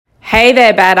Hey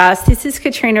there, badass. This is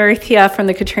Katrina Ruth here from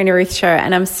The Katrina Ruth Show,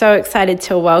 and I'm so excited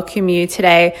to welcome you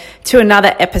today to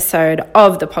another episode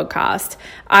of the podcast.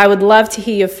 I would love to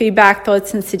hear your feedback,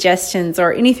 thoughts, and suggestions,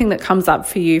 or anything that comes up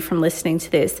for you from listening to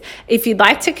this. If you'd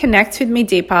like to connect with me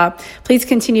deeper, please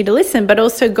continue to listen, but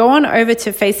also go on over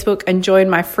to Facebook and join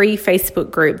my free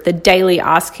Facebook group, The Daily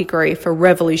Ask Hickory for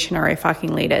Revolutionary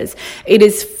Fucking Leaders. It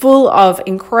is full of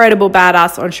incredible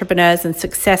badass entrepreneurs and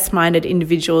success-minded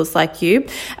individuals like you,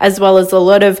 as well as a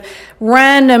lot of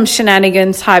random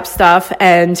shenanigans type stuff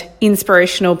and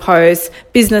inspirational posts,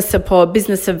 business support,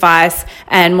 business advice,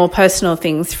 and more personal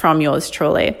things from yours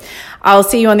truly. I'll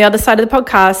see you on the other side of the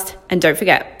podcast. And don't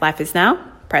forget, life is now.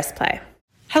 Press play.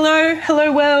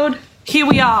 Hello world. Here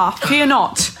we are. Fear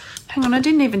not. Hang on, I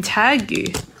didn't even tag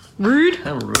you. Rude.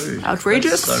 How rude.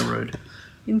 Outrageous. That's so rude.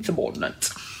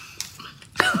 Insubordinate.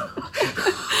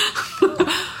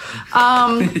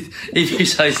 If you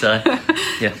say so.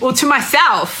 Yeah. Well, to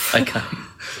myself. Okay.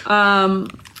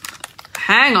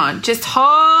 Hang on. Just hold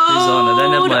Who's on?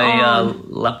 I don't have my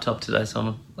on. laptop today, so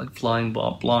I'm like flying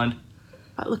blind.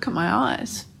 But look at my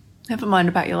eyes. Never mind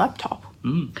about your laptop.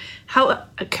 Mm. How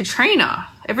Katrina.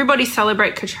 Everybody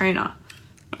celebrate Katrina.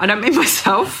 I don't mean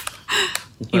myself.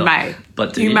 You Well, may.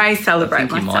 but you may celebrate I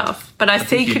think you myself. But I see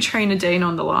think you- Katrina Dean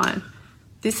on the line.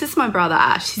 This is my brother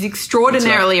Ash. He's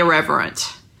extraordinarily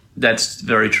irreverent. That's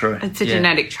very true. It's a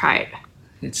genetic trait.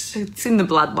 It's. It's in the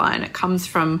bloodline. It comes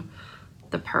from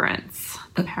the parents.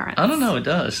 The parents. I don't know. It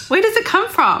does. Where does it come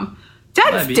from?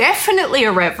 Dad's Maybe. definitely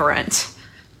irreverent.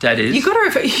 That is. You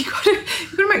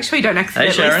gotta make sure you don't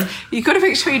accidentally. Sharon. You gotta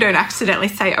make sure you don't accidentally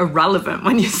say irrelevant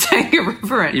when you're saying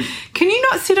irreverent. Can you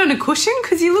not sit on a cushion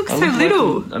because you look so look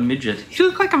little? like a midget. You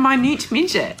look like a minute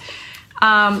midget.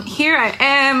 Here I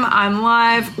am. I'm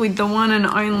live with the one and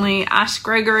only Ash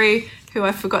Gregory, who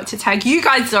I forgot to tag. You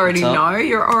guys already What's up? know.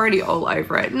 You're already all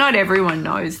over it. Not everyone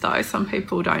knows, though. Some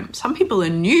people don't. Some people are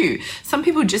new. Some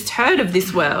people just heard of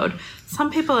this world.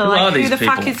 Some people are Who are like, who these the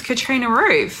fuck people? is Katrina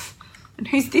Ruth? And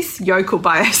who's this yokel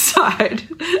by her side?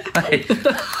 Hey.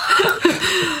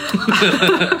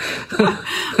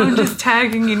 I'm just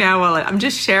tagging you now while I'm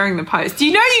just sharing the post.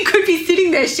 You know you could be sitting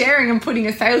there sharing and putting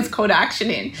a sales call to action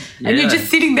in. And Yeah. you're just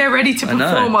sitting there ready to I know.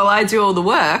 perform while I do all the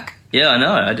work. Yeah, I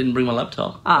know. I didn't bring my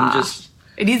laptop. I'm just.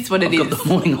 It is what it I've got is. the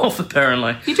morning off,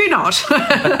 apparently. You do not.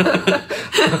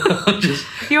 I'm just.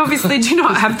 You obviously do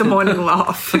not have the morning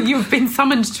off. You've been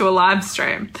summoned to a live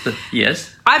stream.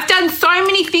 Yes. I've done so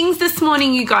many things this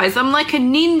morning, you guys. I'm like a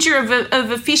ninja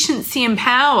of efficiency and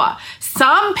power.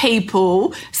 Some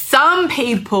people,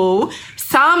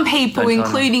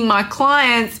 including my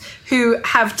clients who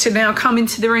have to now come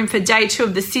into the room for day 2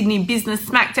 of the Sydney Business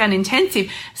Smackdown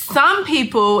Intensive. Some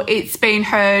people, it's been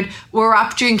heard, were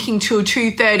up drinking till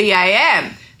 2:30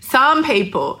 a.m. Some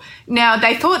people. Now,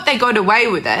 they thought they got away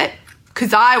with it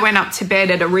because I went up to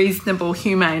bed at a reasonable,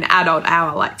 humane adult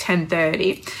hour, like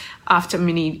 10:30, after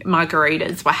many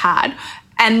margaritas were had.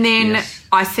 And then Yes.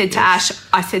 I said to Ash,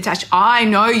 I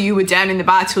know you were down in the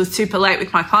bar till super late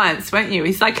with my clients, weren't you?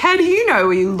 He's like, how do you know?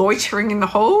 Were you loitering in the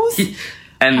halls?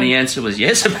 And the answer was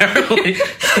yes, apparently.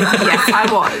 Yes, I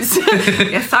was.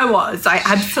 Yes, I was. I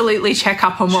absolutely check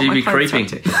up on what She'd my be clients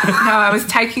creeping. up to. No, I was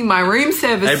taking my room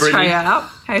service Hey, Brittany. tray out.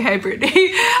 Hey,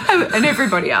 Brittany. And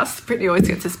everybody else. Brittany always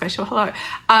gets a special hello.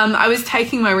 I was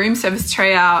taking my room service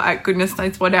tray out at goodness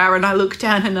knows what hour, and I look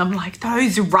down and I'm like,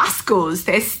 those rascals,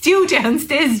 they're still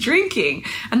downstairs drinking.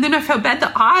 And then I felt bad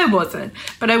that I wasn't.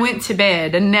 But I went to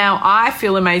bed, and now I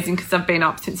feel amazing because I've been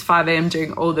up since 5 a.m.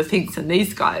 doing all the things, and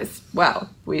these guys, well,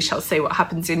 we shall see what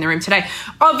happens in the room today.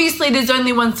 Obviously, there's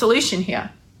only one solution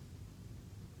here.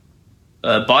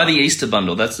 Buy the Easter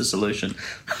bundle. That's the solution.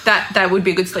 That would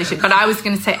be a good solution. But I was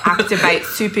going to say activate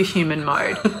superhuman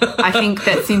mode. I think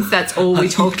that since that's all we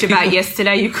talked about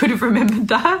yesterday, you could have remembered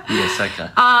that. Yes,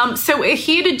 okay. So we're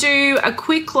here to do a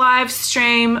quick live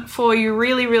stream for you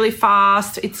really, really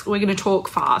fast. We're going to talk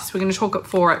fast. We're going to talk at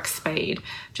 4x speed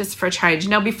just for a change.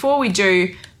 Now, before we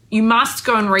do, you must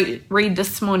go and read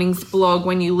this morning's blog,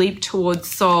 When You Leap Towards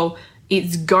Soul.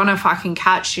 It's gonna fucking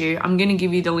catch you. I'm gonna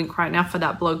give you the link right now for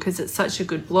that blog because it's such a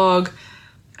good blog.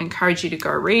 I encourage you to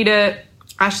go read it.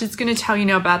 Ash is gonna tell you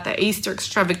now about the Easter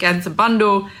Extravaganza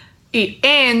bundle. It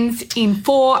ends in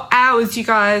 4 hours, you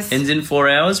guys. Ends in 4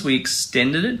 hours. We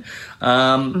extended it.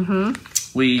 What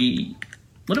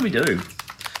did we do?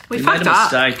 We made fucked a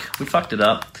up. mistake. We fucked it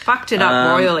up. Fucked it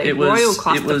up royally. Royal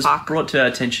It was clusterfuck. brought to our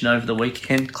attention over the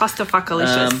weekend.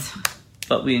 Clusterfuckalicious.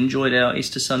 But we enjoyed our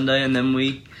Easter Sunday, and then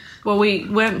we Well, we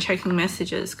weren't checking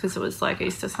messages because it was like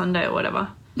Easter Sunday or whatever.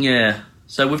 Yeah.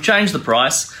 So we've changed the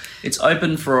price. It's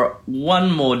open for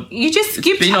one more. You just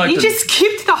skipped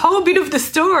the whole bit of the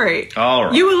story. All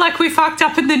right. You were like, we fucked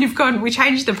up, and then you've gone, we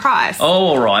changed the price. Oh,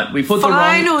 all right. We put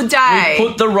Final day. We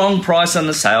put the wrong price on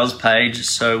the sales page,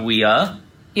 so we are.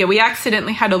 Yeah, we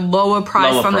accidentally had a lower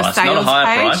price on the sales page. Not a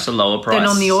higher price, a lower price. Than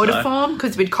on the order form,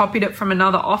 because we'd copied it from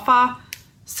another offer.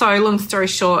 So, long story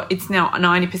short, it's now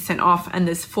 90% off, and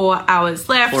there's 4 hours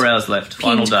left. 4 hours left.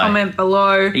 Final day. Comment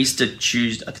below. Easter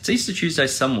Tuesday. It's Easter Tuesday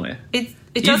somewhere.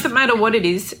 It doesn't matter what it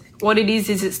is. What it is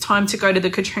it's time to go to the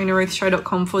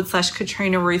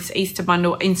KatrinaRuthShow.com/Katrina Ruth's Easter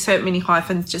Bundle. Insert mini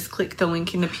hyphens. Just click the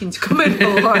link in the pinned comment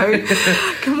below.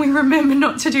 Can we remember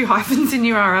not to do hyphens in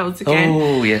URLs again?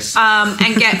 Oh, yes.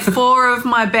 And get 4 of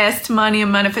my best money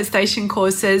and manifestation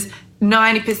courses,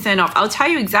 90% off. I'll tell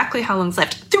you exactly how long's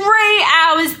left. 3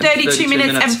 hours, 32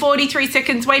 minutes and 43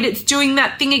 seconds. Wait, it's doing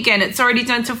that thing again. It's already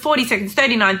done to 40 seconds,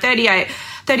 39, 38,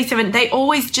 37. They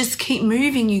always just keep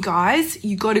moving, you guys.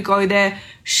 You got to go there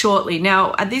shortly.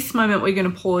 Now, at this moment, we're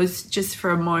going to pause just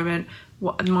for a moment.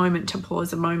 A moment to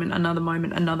pause, a moment, another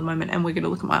moment, another moment. And we're going to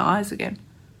look at my eyes again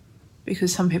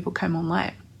because some people came on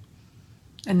late.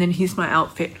 And then here's my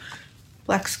outfit.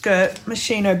 Black skirt,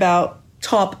 Moschino belt,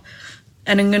 top.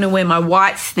 And I'm going to wear my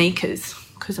white sneakers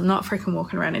because I'm not freaking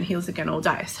walking around in heels again all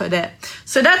day. So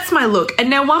that's my look. And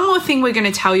now one more thing we're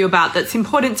going to tell you about that's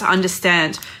important to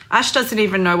understand. Ash doesn't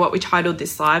even know what we titled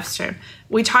this live stream.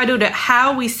 We titled it,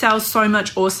 How We Sell So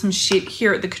Much Awesome Shit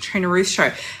Here at the Katrina Ruth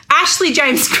Show. Ashley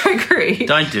James Gregory.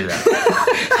 Don't do that.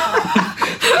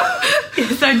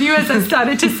 Yes, I knew as I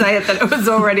started to say it that it was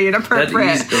already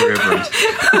inappropriate. That is irreverent.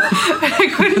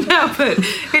 I couldn't help it.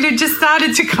 It had just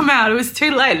started to come out. It was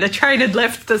too late. The train had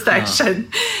left the station.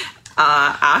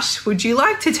 Ash, would you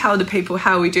like to tell the people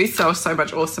how we do sell so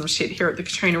much awesome shit here at the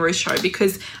Katrina Ruth Show?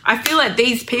 Because I feel like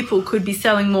these people could be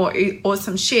selling more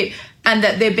awesome shit and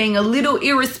that they're being a little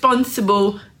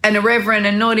irresponsible and irreverent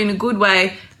and not in a good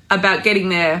way about getting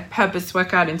their purpose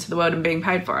work out into the world and being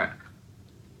paid for it.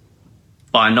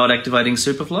 By not activating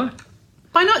Superflow?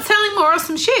 By not selling more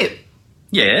awesome shit.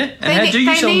 Yeah, and how do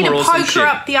you sell more awesome shit? They need a poker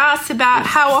up the arse about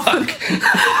how often...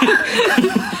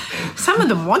 Some of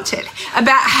them want it.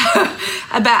 About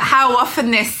how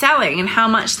often they're selling and how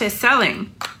much they're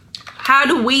selling. How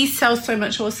do we sell so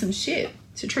much awesome shit?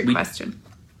 It's a trick question.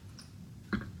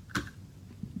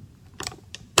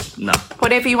 No.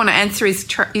 Whatever you want to answer is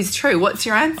true. What's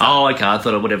your answer? Oh, okay. I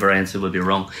thought whatever answer would be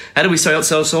wrong. How do we sell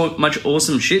so much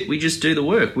awesome shit? We just do the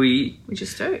work. We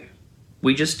just do.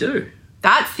 We just do.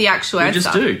 That's the actual answer. We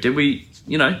just do. Did we,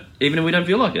 even if we don't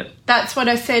feel like it? That's what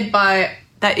I said by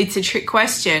that it's a trick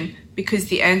question because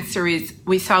the answer is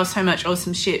we sell so much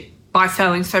awesome shit by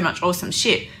selling so much awesome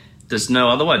shit. There's no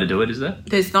other way to do it, is there?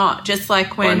 There's not. Just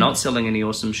like when... By not selling any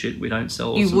awesome shit, we don't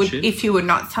sell awesome shit? If you were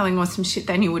not selling awesome shit,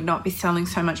 then you would not be selling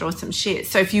so much awesome shit.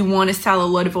 So if you want to sell a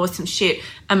lot of awesome shit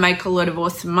and make a lot of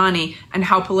awesome money and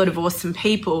help a lot of awesome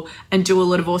people and do a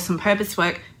lot of awesome purpose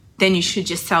work, then you should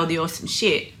just sell the awesome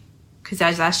shit. Because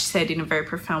as Ash said in a very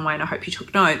profound way, and I hope you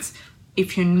took notes,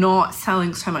 if you're not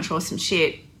selling so much awesome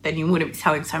shit, then you wouldn't be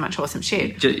selling so much awesome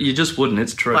shit. You just wouldn't.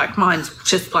 It's true. Like mine's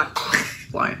just like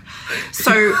blown.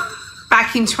 So...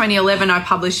 Back in 2011, I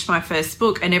published my first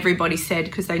book and everybody said,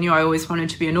 because they knew I always wanted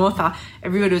to be an author,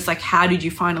 everybody was like, how did you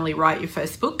finally write your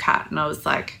first book, Kat? And I was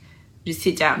like, just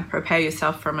sit down, prepare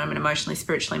yourself for a moment emotionally,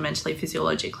 spiritually, mentally,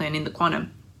 physiologically, and in the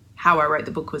quantum. How I wrote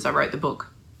the book was I wrote the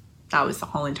book. That was the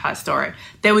whole entire story.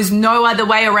 There was no other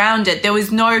way around it. There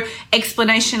was no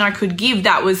explanation I could give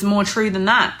that was more true than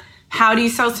that. How do you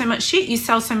sell so much shit? You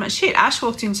sell so much shit. Ash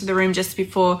walked into the room just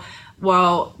before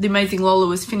while the amazing Lola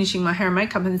was finishing my hair and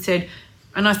makeup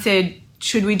and I said,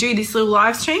 should we do this little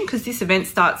live stream? Because this event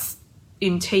starts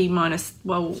in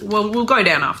we'll go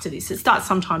down after this. It starts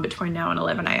sometime between now and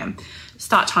 11 a.m.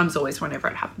 Start time's always whenever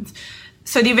it happens.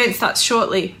 So the event starts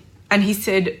shortly. And he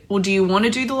said, well, do you want to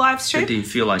do the live stream? Do you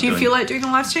feel like doing the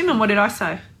live stream? And what did I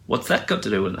say? What's that got to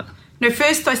do with it? No,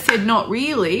 first I said not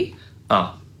really.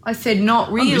 Oh. I said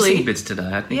not really. I'm missing bits today,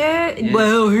 I think. Yeah.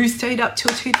 Well, who stayed up till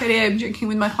 2:30 a.m. drinking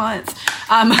with my clients?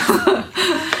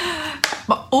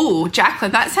 But, oh,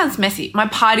 Jacqueline, that sounds messy. My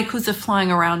particles are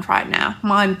flying around right now.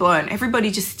 Mind blown.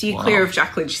 Everybody just steer clear of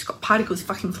Jacqueline. She's got particles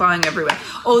fucking flying everywhere.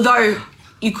 Although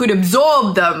you could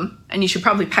absorb them and you should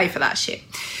probably pay for that shit.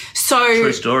 So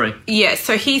true story. Yeah,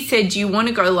 so he said, do you want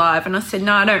to go live? And I said,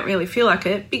 no, I don't really feel like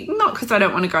it. Not because I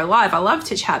don't want to go live. I love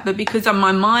to chat, but because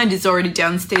my mind is already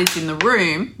downstairs in the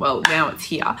room. Well, now it's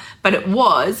here, but it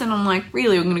was. And I'm like,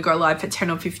 really, we're going to go live for 10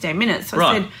 or 15 minutes. So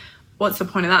I said, what's the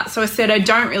point of that? So I said, I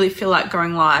don't really feel like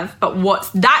going live, but what's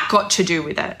that got to do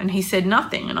with it? And he said,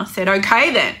 nothing. And I said,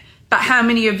 okay then. But how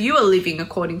many of you are living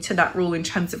according to that rule in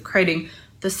terms of creating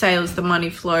the sales, the money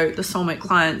flow, the soulmate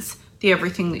clients, the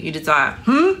everything that you desire.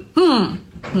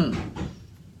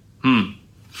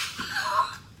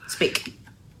 Speak.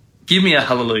 Give me a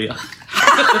hallelujah.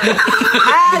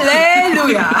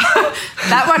 Hallelujah.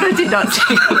 That one I did not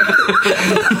sing.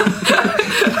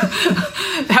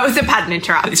 That was a pattern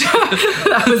interrupt.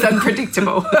 That was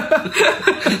unpredictable.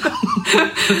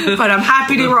 But I'm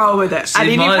happy to roll with it. See,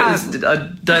 I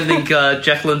don't think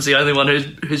Jacqueline's the only one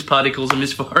whose particles are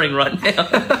misfiring right now.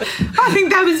 I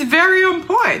think that was very on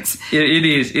point.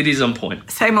 It is on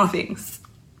point. Say more things.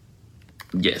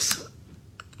 Yes.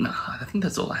 No, I think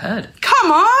that's all I had.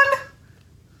 Come on.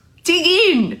 Dig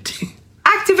in.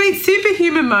 Activate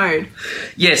superhuman mode.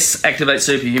 Yes, activate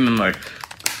superhuman mode.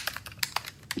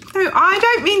 No, I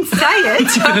don't mean say it.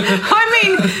 I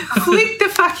mean flick the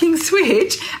fucking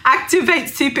switch, activate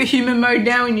superhuman mode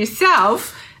now in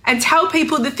yourself, and tell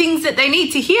people the things that they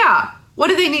need to hear. What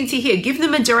do they need to hear? Give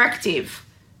them a directive.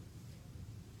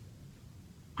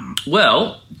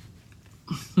 Well,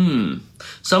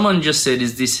 someone just said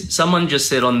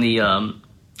on the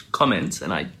comments,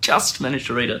 and I just managed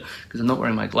to read it because I'm not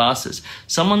wearing my glasses.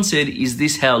 Someone said, "Is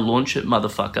this how Launch It,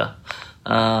 motherfucker?"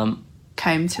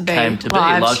 Came to be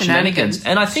live shenanigans.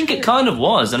 And I think it kind of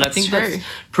was, and I think that's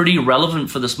pretty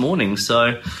relevant for this morning.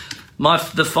 So maybe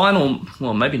not the final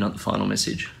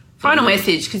message. Final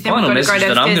message, because then final we've got to message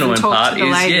go that I'm downstairs going to and talk impart to the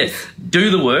is, ladies.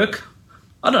 do the work.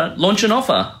 I don't know, launch an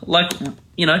offer.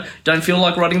 Don't feel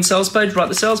like writing the sales page, write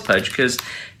the sales page, because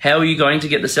how are you going to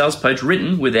get the sales page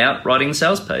written without writing the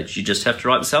sales page? You just have to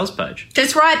write the sales page.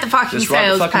 Just write the fucking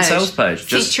sales page.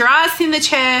 Just sit your ass in the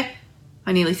chair.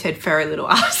 I nearly said furry little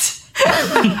ass.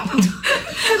 There's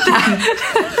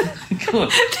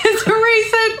a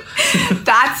reason.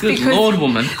 That's Good because Lord,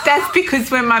 woman. That's because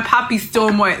when my puppy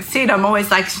Storm won't sit, I'm always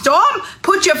like, Storm,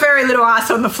 put your furry little ass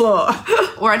on the floor.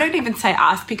 Or I don't even say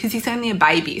ass because he's only a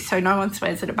baby, so no one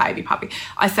swears at a baby puppy.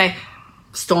 I say,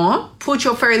 Storm, put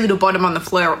your furry little bottom on the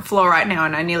floor right now.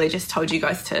 And I nearly just told you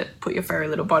guys to put your furry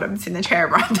little bottoms in the chair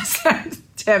and write the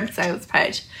damn sales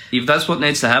page. If that's what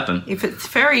needs to happen. If it's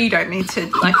furry, you don't need to,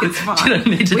 it's fine. You don't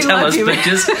need to tell us, but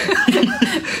just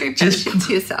keep that shit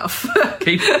to yourself.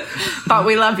 Keep. But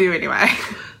we love you anyway.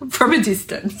 From a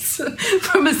distance.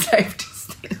 From a safe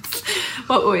distance.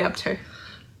 What were we up to?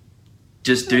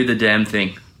 Just do the damn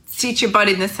thing. Sit your butt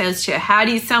in the sales chair. How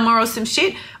do you sell more awesome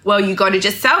shit? Well, you got to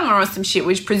just sell more awesome shit,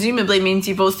 which presumably means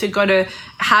you've also got to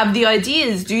have the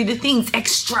ideas, do the things,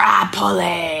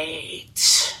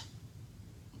 extrapolate.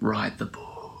 Write the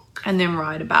book. And then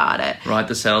write about it. Write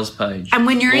the sales page. And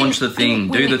when you're Launch the thing.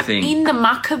 Do the thing. In the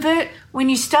muck of it, when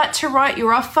you start to write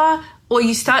your offer, or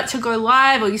you start to go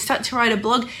live, or you start to write a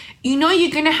blog, you know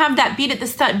you're going to have that bit at the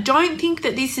start. Don't think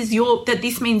that this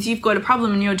means you've got a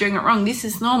problem and you're doing it wrong. This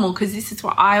is normal, because this is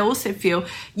what I also feel.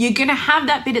 You're going to have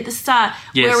that bit at the start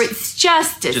where it's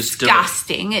just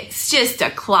disgusting. It's just a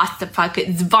clusterfuck.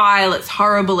 It's vile. It's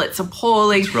horrible. It's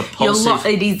appalling. It's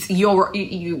repulsive. You're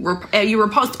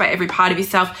repulsed by every part of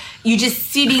yourself. You're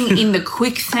just sitting in the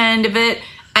quicksand of it,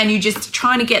 and you're just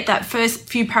trying to get that first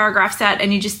few paragraphs out,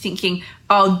 and you're just thinking,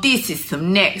 oh, this is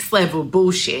some next level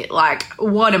bullshit. Like,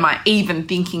 what am I even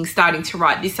thinking starting to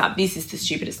write this up? This is the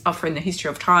stupidest offer in the history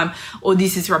of time, or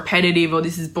this is repetitive, or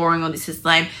this is boring, or this is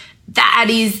lame. That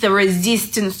is the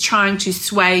resistance trying to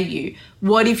sway you.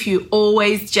 What if you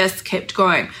always just kept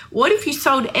going? What if you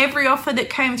sold every offer that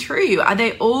came through you? Are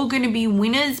they all going to be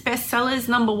winners, bestsellers,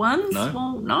 number ones? No.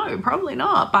 Well, no, probably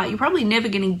not. But you're probably never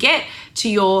going to get to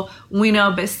your winner,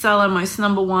 bestseller, most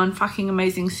number one, fucking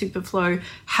amazing, superflow,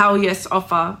 hell yes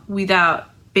offer without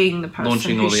being the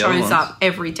person who shows up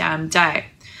every damn day.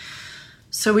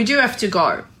 So we do have to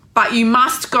go. But you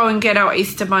must go and get our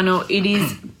Easter bundle. It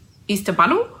is Easter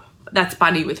bundle? That's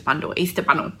bunny with bundle, Easter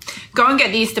bundle. Go and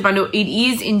get the Easter bundle. It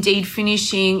is indeed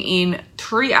finishing in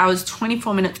 3 hours,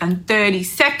 24 minutes and 30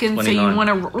 seconds. 29, so you want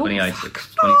to... 28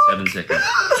 seconds, 27 seconds.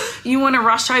 You want to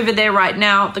rush over there right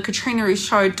now,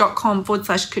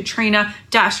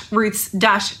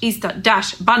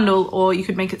 thekatrinaruthshow.com/Katrina-Ruths-Easter-bundle, or you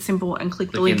could make it simple and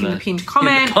click the link in the pinned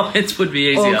comment. The comments would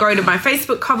be easier. Or go to my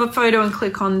Facebook cover photo and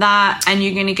click on that, and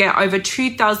you're going to get over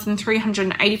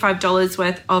 $2,385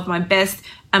 worth of my best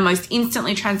and most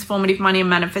instantly transformative money and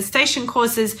manifestation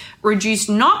courses, reduced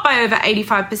not by over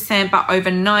 85%, but over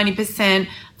 90%.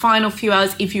 Final few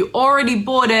hours. If you already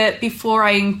bought it before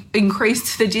I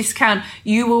increased the discount,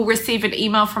 you will receive an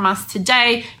email from us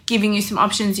today giving you some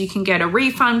options. You can get a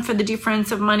refund for the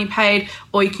difference of money paid,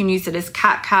 or you can use it as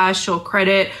cat cash or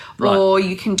credit, or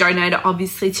you can donate it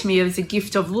obviously to me as a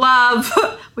gift of love.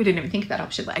 We didn't even think of that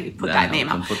option. Like, put that in the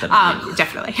email.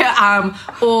 Definitely.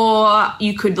 Or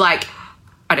you could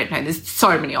I don't know. There's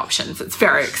so many options. It's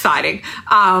very exciting.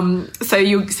 So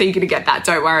you're going to get that.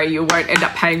 Don't worry. You won't end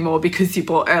up paying more because you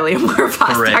bought early and were a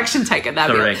fast action taker.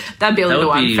 That'd be a little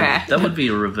unfair. That would be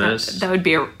a reverse. That would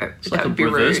be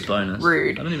reverse rude. bonus.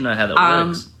 Rude. I don't even know how that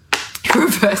works.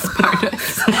 Reverse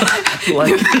bonus.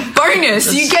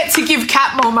 Bonus. You get to give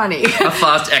Kat more money. A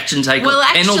fast action taker. Well,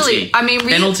 actually, penalty. I mean,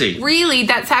 penalty. Really,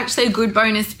 that's actually a good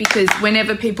bonus because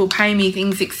whenever people pay me,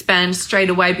 things expand straight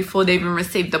away before they even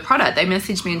receive the product. They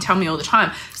message me and tell me all the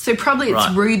time. So probably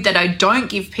it's rude that I don't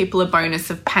give people a bonus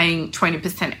of paying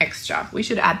 20% extra. We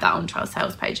should add that onto our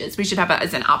sales pages. We should have it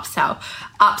as an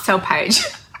upsell page.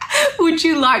 Would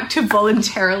you like to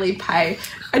voluntarily pay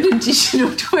an additional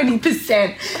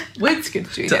 20%? Let's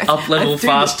get do this. To up-level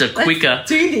faster, quicker,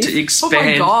 to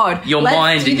expand your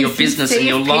mind and your business and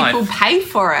your life. People pay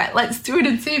for it. Let's do it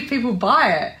and see if people buy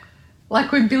it.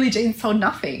 Like when Billie Jean sold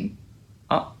nothing.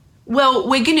 Oh. Well,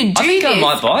 we're going to do this. I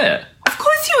might buy it. Of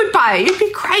course you would buy it. You'd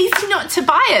be crazy not to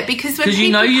buy it because when people you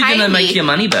know you're going to make your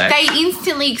money back. They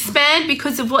instantly expand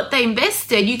because of what they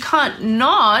invested. You can't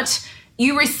not...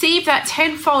 You receive that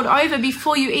tenfold over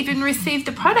before you even receive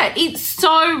the product. It's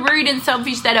so rude and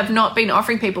selfish that I've not been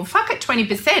offering people, fuck it,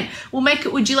 20%. We'll make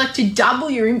it, would you like to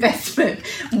double your investment?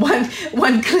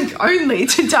 One click only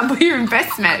to double your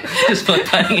investment. Just by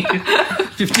paying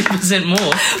 50%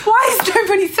 more. Why is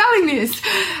nobody selling this?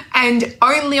 And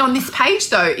only on this page,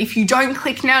 though, if you don't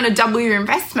click now to double your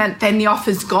investment, then the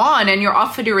offer's gone and your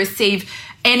offer to receive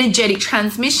energetic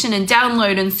transmission and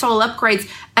download and soul upgrades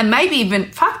and maybe even,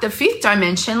 the 5th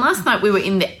dimension. Last night we were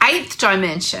in the 8th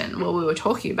dimension. Well, we were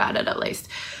talking about it at least.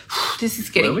 This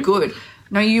is getting good.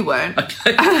 No, you weren't.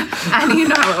 Okay.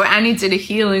 Annie did a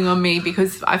healing on me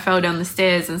because I fell down the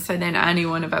stairs, and so then Annie,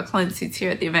 one of our clients who's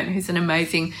here at the event, who's an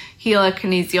amazing healer,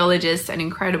 kinesiologist, an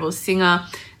incredible singer,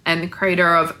 and the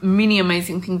creator of many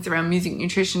amazing things around music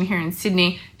nutrition here in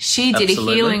Sydney, she did a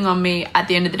healing on me at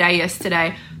the end of the day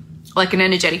yesterday, like an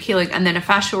energetic healing and then a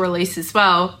fascial release as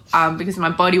well, because my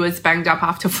body was banged up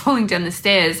after falling down the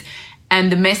stairs.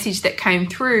 And the message that came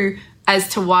through as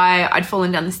to why I'd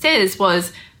fallen down the stairs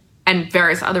was, and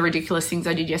various other ridiculous things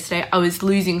I did yesterday, I was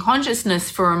losing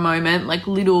consciousness for a moment, like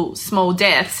little small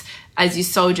deaths, as your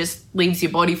soul just leaves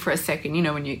your body for a second,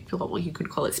 when you could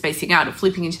call it spacing out or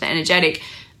flipping into the energetic.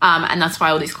 And that's why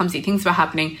all these clumsy things were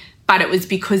happening. But it was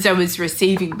because I was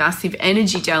receiving massive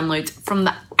energy downloads from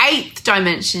the 8th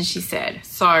dimension, she said.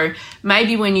 So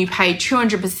maybe when you pay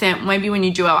 200%, maybe when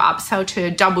you do our upsell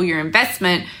to double your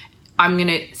investment, I'm going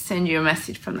to send you a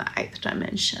message from the 8th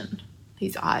dimension.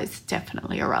 These eyes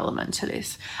definitely are relevant to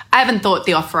this. I haven't thought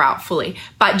the offer out fully,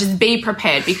 but just be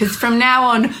prepared because from now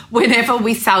on, whenever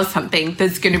we sell something,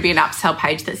 there's going to be an upsell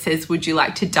page that says, would you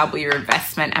like to double your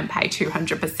investment and pay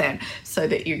 200% so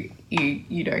that you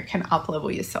can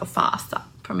up-level yourself faster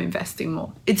from investing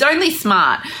more. It's only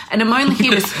smart, and I'm only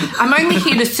here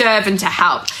to serve and to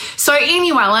help. So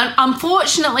anyway,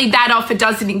 unfortunately, that offer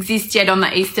doesn't exist yet on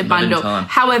the Easter bundle.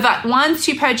 However, once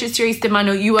you purchase your Easter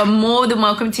bundle, you are more than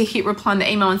welcome to hit reply on the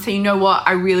email and say, you know what,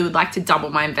 I really would like to double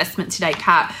my investment today,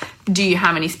 Kat. Do you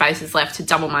have any spaces left to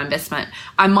double my investment?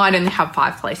 I might only have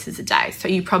 5 places a day, so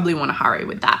you probably want to hurry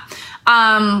with that.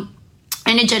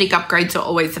 Energetic upgrades are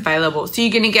always available. So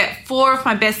you're going to get 4 of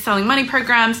my best-selling money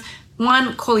programs.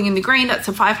 1, Calling in the Green, that's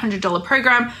a $500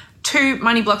 program. 2,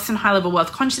 Money Blocks and High Level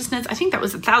Wealth Consciousness. I think that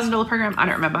was a $1,000 program. I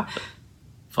don't remember.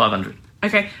 500.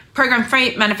 Okay. Program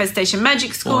 3, Manifestation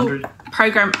Magic School. 400.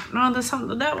 Program. No, there's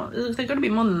something that one. There's got to be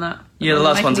more than that. Yeah, the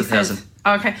last one's 1,000.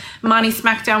 Okay. Money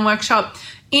Smackdown Workshop.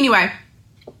 Anyway,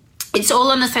 it's all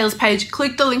on the sales page.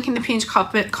 Click the link in the pinned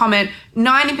comment.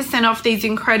 90% off these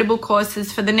incredible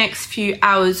courses for the next few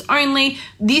hours only.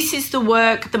 This is the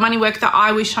money work that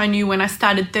I wish I knew when I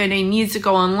started 13 years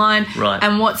ago online. Right.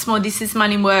 And what's more, this is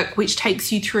money work which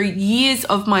takes you through years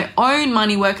of my own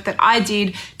money work that I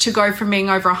did to go from being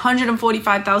over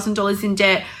 $145,000 in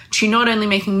debt to not only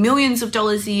making millions of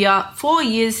dollars a year, 4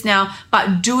 years now,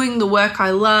 but doing the work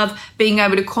I love, being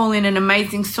able to call in an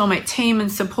amazing soulmate team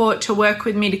and support to work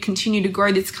with me to continue to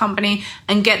grow this company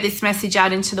and get this message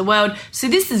out into the world. So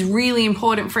this is really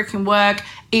important freaking work.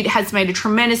 It has made a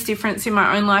tremendous difference in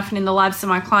my own life and in the lives of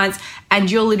my clients. And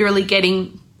you're literally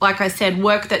getting, like I said,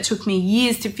 work that took me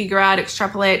years to figure out,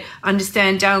 extrapolate,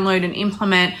 understand, download, and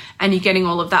implement. And you're getting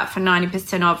all of that for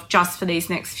 90% off just for these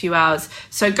next few hours.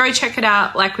 So go check it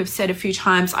out. Like we've said a few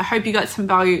times, I hope you got some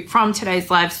value from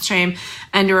today's live stream.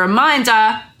 And a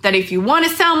reminder that if you want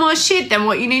to sell more shit, then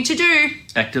what you need to do,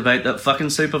 activate that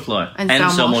fucking super flow and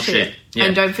sell more shit. Yeah.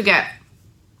 And don't forget,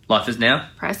 life is now.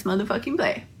 Press motherfucking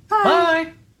play.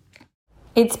 Bye.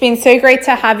 It's been so great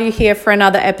to have you here for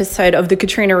another episode of the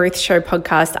Katrina Ruth Show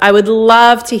podcast. I would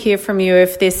love to hear from you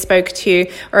if this spoke to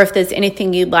you, or if there's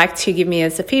anything you'd like to give me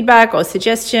as a feedback or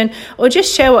suggestion, or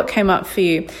just share what came up for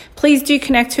you. Please do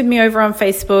connect with me over on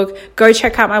Facebook. Go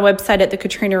check out my website at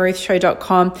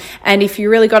thekatrinaruthshow.com. And if you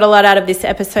really got a lot out of this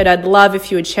episode, I'd love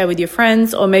if you would share with your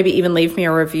friends, or maybe even leave me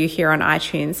a review here on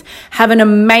iTunes. Have an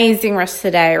amazing rest of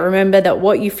the day. Remember that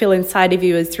what you feel inside of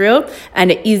you is real,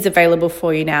 and it is available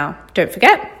for you now. Don't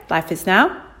forget, life is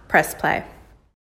now. Press play.